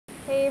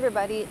Hey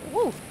everybody,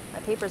 woo, my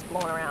paper's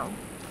blowing around.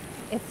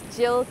 It's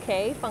Jill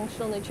Kay,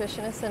 functional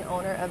nutritionist and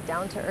owner of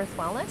Down to Earth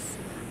Wellness.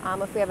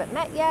 If we haven't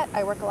met yet,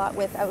 I work a lot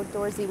with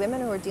outdoorsy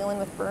women who are dealing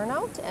with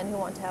burnout and who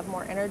want to have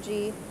more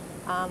energy,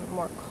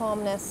 more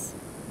calmness,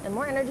 and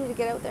more energy to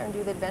get out there and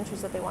do the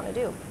adventures that they want to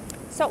do.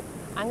 So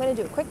I'm going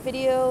to do a quick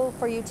video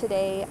for you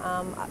today.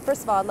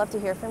 First of all, I'd love to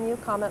hear from you.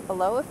 Comment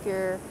below if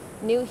you're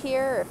new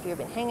here, or if you've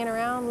been hanging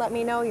around. Let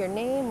me know your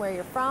name, where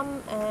you're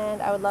from, and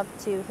I would love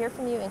to hear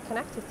from you and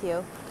connect with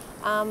you.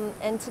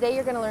 And today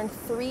you're going to learn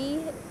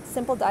 3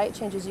 simple diet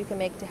changes you can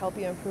make to help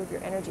you improve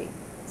your energy.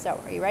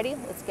 So are you ready?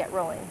 Let's get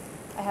rolling.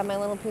 I have my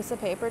little piece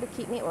of paper to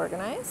keep me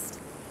organized.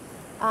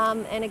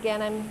 And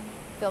again, I'm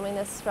filming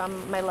this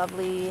from my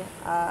lovely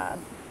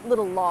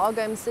little log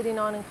I'm sitting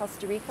on in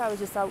Costa Rica. I was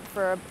just out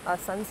for a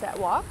sunset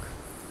walk,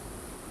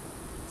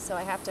 so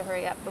I have to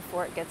hurry up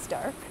before it gets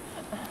dark.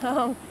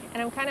 And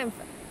I'm kind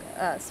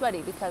of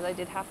sweaty because I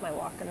did half my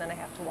walk and then I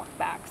have to walk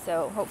back,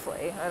 so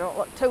hopefully I don't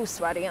look too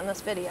sweaty on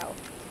this video.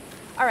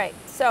 All right,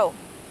 so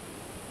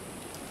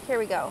here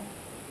we go.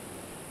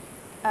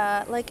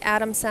 Like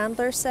Adam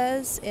Sandler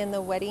says in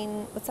the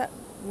wedding, what's that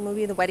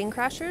movie, The Wedding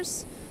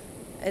Crashers?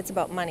 It's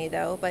about money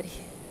though, but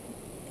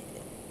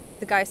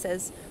the guy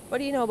says, "What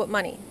do you know about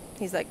money?"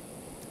 He's like,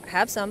 "I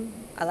have some,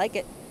 I like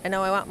it, I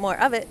know I want more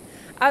of it."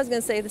 I was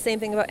gonna say the same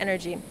thing about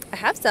energy. I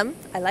have some,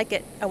 I like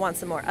it, I want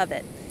some more of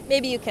it.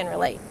 Maybe you can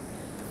relate.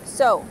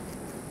 So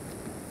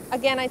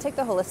again, I take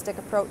the holistic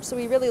approach. So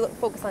we really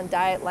focus on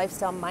diet,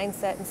 lifestyle,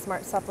 mindset, and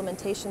smart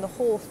supplementation. The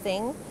whole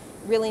thing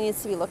really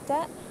needs to be looked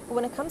at. But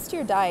when it comes to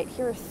your diet,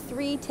 here are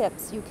 3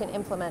 tips you can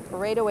implement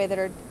right away that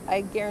are,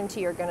 I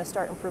guarantee, are going to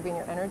start improving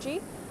your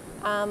energy.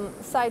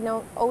 Side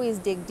note, always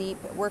dig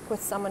deep. Work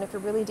with someone. If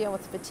you're really dealing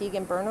with fatigue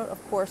and burnout, of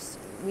course,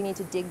 we need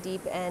to dig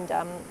deep and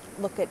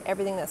look at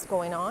everything that's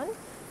going on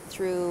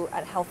through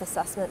a health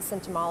assessment,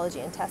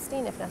 symptomology, and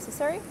testing if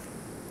necessary.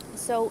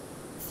 So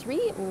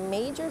 3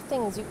 major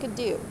things you could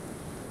do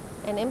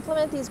and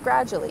implement these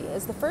gradually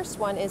is, the first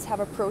one is have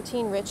a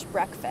protein-rich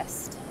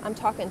breakfast. I'm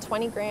talking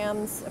 20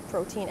 grams of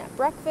protein at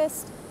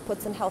breakfast.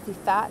 Put some healthy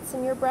fats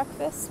in your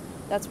breakfast.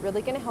 That's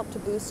really going to help to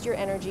boost your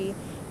energy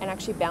and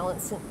actually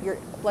balance your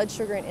blood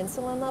sugar and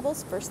insulin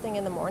levels first thing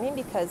in the morning,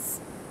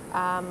 because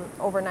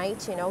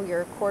overnight, you know,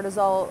 your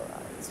cortisol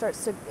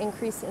starts to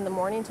increase in the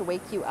morning to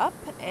wake you up,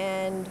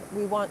 and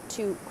we want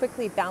to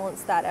quickly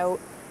balance that out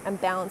and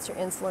balance your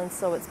insulin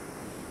so it's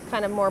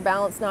kind of more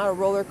balanced, not a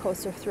roller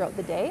coaster throughout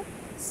the day.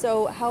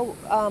 So how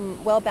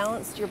well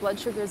balanced your blood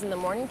sugar is in the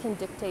morning can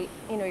dictate,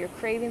 you know, your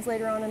cravings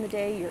later on in the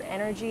day, your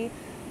energy.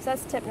 So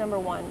that's tip number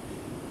 1.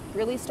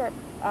 Really start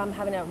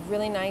having a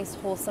really nice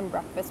wholesome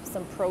breakfast with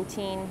some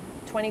protein.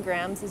 20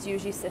 grams is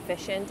usually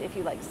sufficient. If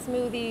you like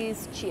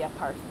smoothies, chia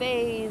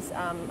parfaits,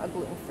 a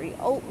gluten-free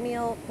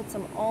oatmeal, put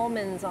some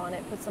almonds on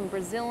it, put some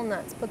Brazil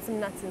nuts, put some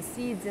nuts and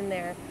seeds in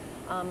there,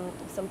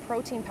 some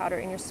protein powder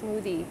in your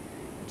smoothie.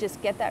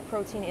 Just get that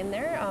protein in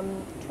there.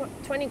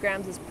 20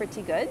 grams is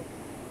pretty good.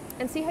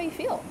 And see how you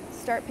feel.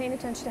 Start paying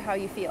attention to how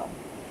you feel.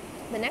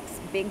 The next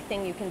big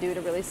thing you can do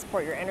to really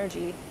support your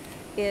energy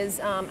is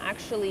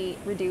actually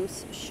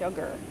reduce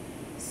sugar.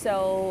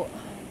 So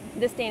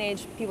this day and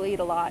age, people eat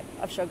a lot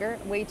of sugar,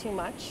 way too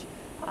much.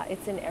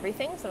 It's in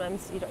everything.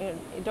 Sometimes you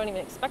don't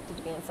even expect it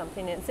to be in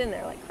something, and it's in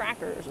there, like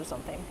crackers or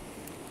something.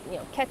 You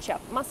know,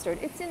 ketchup, mustard,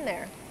 it's in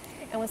there.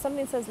 And when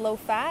something says low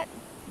fat,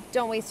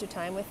 don't waste your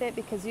time with it,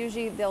 because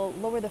usually they'll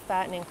lower the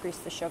fat and increase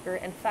the sugar,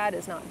 and fat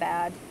is not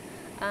bad.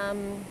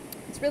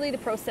 It's really the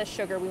processed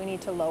sugar we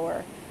need to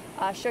lower.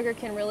 Sugar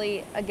can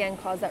really, again,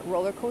 cause that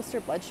roller coaster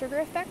blood sugar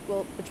effect,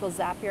 which will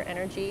zap your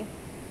energy.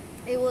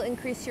 It will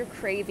increase your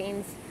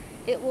cravings.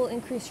 It will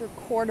increase your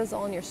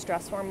cortisol and your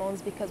stress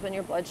hormones, because when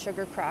your blood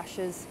sugar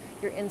crashes,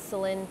 your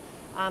insulin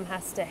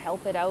has to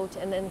help it out,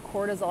 and then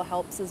cortisol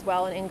helps as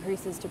well and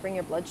increases to bring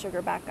your blood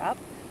sugar back up.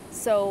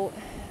 So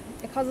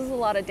it causes a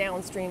lot of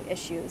downstream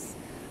issues.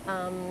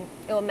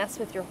 It will mess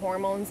with your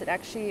hormones. It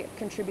actually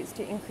contributes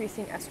to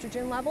increasing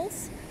estrogen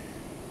levels.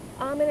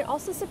 And it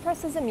also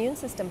suppresses immune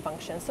system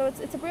function. So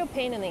it's a real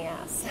pain in the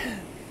ass.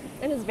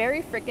 And it's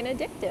very freaking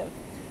addictive.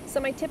 So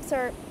my tips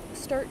are,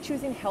 start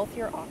choosing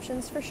healthier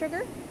options for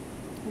sugar.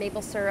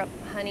 Maple syrup,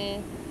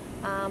 honey,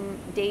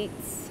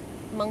 dates,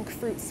 monk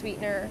fruit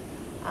sweetener.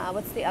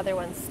 What's the other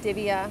one?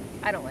 Stevia.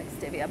 I don't like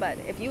stevia, but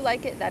if you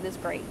like it, that is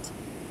great.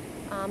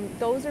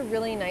 Those are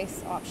really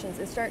nice options,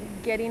 and start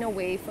getting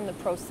away from the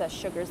processed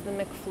sugars, the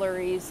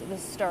McFlurries, the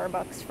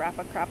Starbucks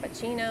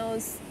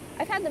Frappuccinos.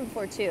 I've had them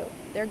before too.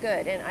 They're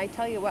good, and I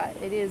tell you what,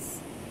 it's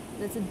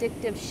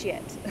addictive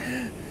shit.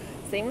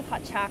 Same with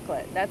hot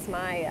chocolate. That's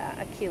my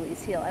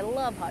Achilles heel. I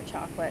love hot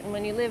chocolate, and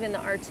when you live in the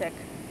Arctic,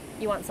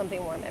 you want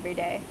something warm every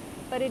day.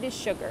 But it is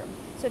sugar.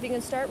 So if you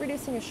can start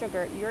reducing your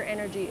sugar, your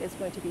energy is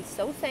going to be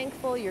so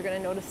thankful. You're going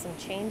to notice some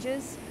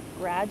changes.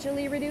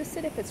 Gradually reduce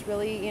it if it's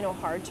really, you know,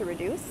 hard to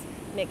reduce.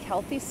 Make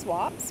healthy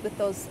swaps with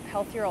those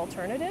healthier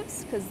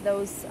alternatives, because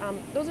those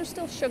are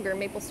still sugar,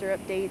 maple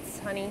syrup, dates,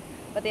 honey,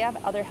 but they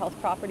have other health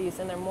properties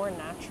and they're more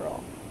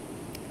natural.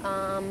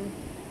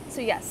 So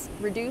yes,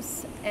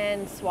 reduce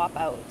and swap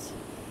out.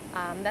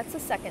 That's the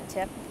second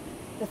tip.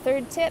 The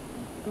third tip,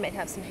 I might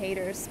have some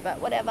haters, but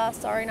whatever,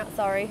 sorry, not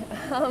sorry,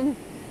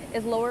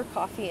 is lower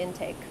coffee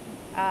intake.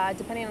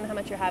 Depending on how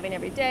much you're having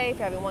every day, if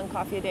you're having 1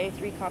 coffee a day,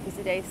 3 coffees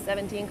a day,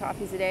 17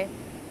 coffees a day,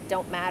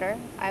 don't matter.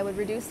 I would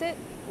reduce it,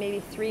 maybe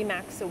 3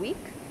 max a week.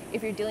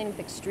 If you're dealing with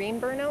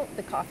extreme burnout,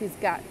 the coffee's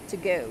got to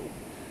go.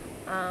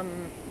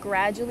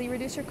 Gradually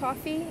reduce your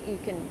coffee. You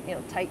can,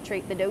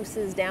 titrate the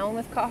doses down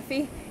with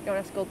coffee. You don't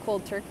have to go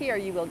cold turkey or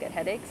you will get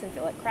headaches and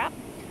feel like crap.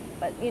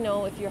 But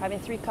if you're having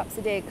 3 cups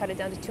a day, cut it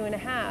down to 2.5,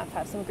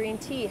 have some green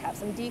tea, have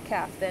some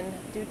decaf, then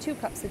do 2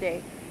 cups a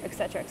day,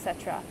 etc.,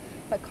 etc.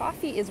 But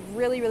coffee is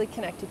really, really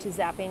connected to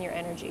zapping your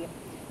energy.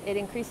 It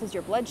increases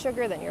your blood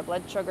sugar, then your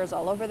blood sugar is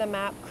all over the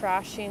map,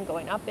 crashing,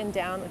 going up and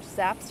down, which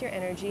zaps your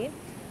energy.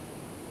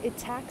 It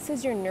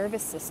taxes your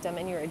nervous system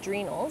and your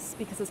adrenals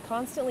because it's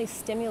constantly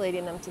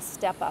stimulating them to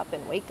step up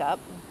and wake up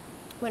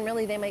when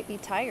really they might be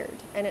tired.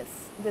 And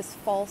it's this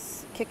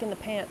false kick in the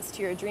pants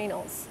to your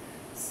adrenals.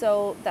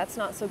 So that's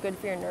not so good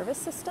for your nervous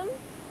system.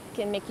 It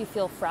can make you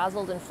feel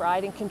frazzled and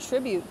fried and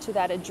contribute to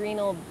that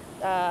adrenal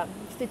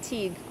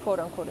fatigue, quote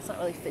unquote. It's not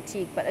really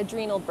fatigue, but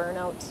adrenal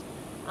burnout.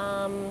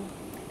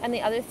 And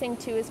the other thing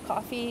too is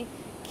coffee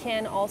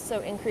can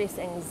also increase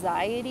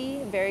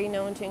anxiety, very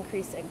known to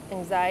increase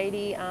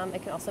anxiety.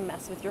 It can also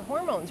mess with your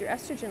hormones, your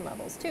estrogen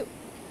levels too.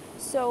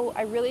 So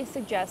I really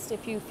suggest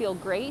if you feel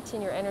great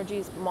and your energy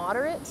is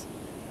moderate,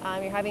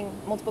 you're having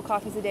multiple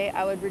coffees a day,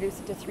 I would reduce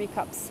it to 3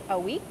 cups a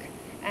week.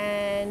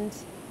 And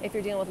if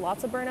you're dealing with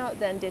lots of burnout,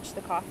 then ditch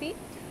the coffee.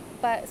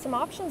 But some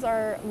options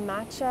are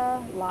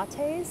matcha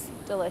lattes,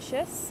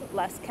 delicious,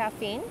 less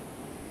caffeine.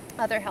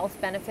 Other health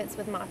benefits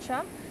with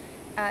matcha.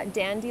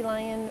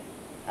 Dandelion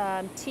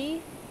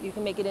tea, you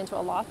can make it into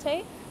a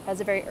latte. Has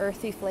a very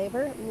earthy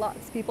flavor.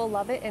 Lots of people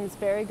love it, and it's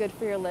very good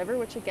for your liver,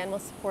 which again will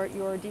support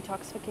your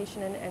detoxification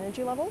and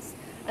energy levels.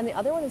 And the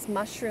other one is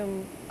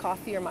mushroom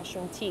coffee or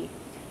mushroom tea.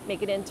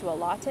 Make it into a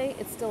latte.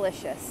 It's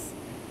delicious.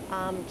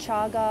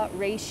 Chaga,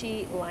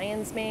 reishi,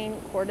 lion's mane,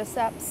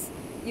 cordyceps.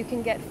 You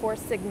can get 4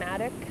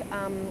 sigmatic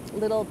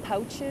little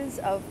pouches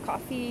of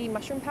coffee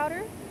mushroom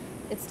powder.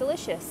 It's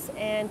delicious.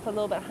 And put a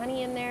little bit of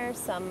honey in there,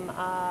 some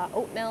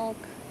oat milk,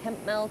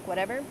 hemp milk,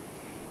 whatever.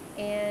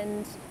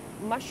 And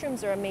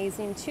mushrooms are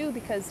amazing too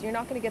because you're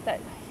not going to get that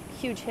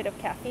huge hit of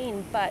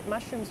caffeine, but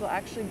mushrooms will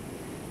actually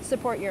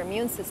support your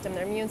immune system.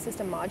 They're immune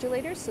system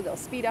modulators, so they'll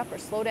speed up or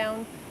slow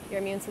down your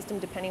immune system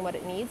depending what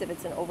it needs. If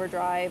it's in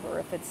overdrive or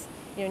if it's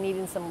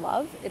needing some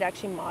love, it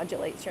actually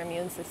modulates your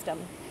immune system.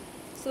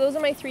 So those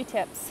are my 3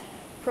 tips.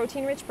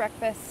 Protein-rich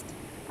breakfast,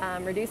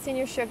 reducing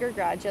your sugar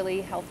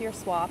gradually, healthier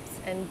swaps,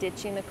 and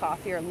ditching the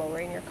coffee or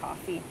lowering your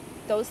coffee.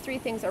 Those 3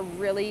 things are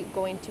really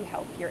going to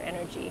help your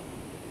energy.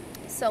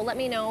 So let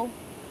me know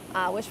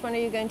which one are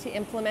you going to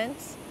implement.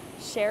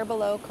 Share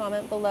below,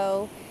 comment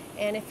below.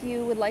 And if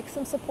you would like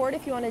some support,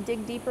 if you want to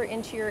dig deeper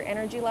into your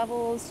energy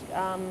levels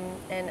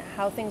and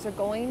how things are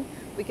going,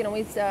 we can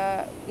always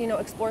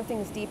explore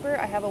things deeper.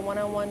 I have a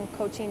one-on-one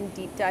coaching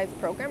deep dive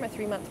program, a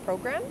 3-month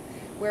program,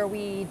 where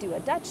we do a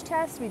Dutch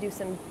test, we do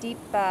some deep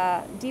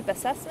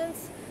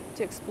assessments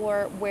to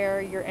explore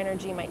where your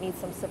energy might need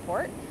some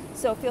support.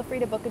 So feel free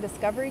to book a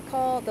discovery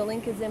call. The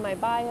link is in my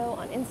bio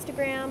on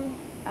Instagram.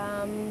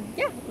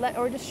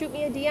 Or just shoot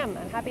me a DM.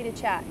 I'm happy to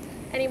chat.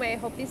 Anyway, I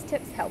hope these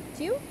tips helped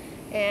you.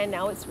 And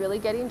now it's really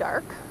getting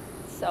dark,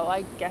 so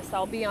I guess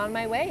I'll be on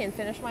my way and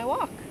finish my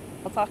walk.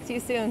 I'll talk to you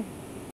soon.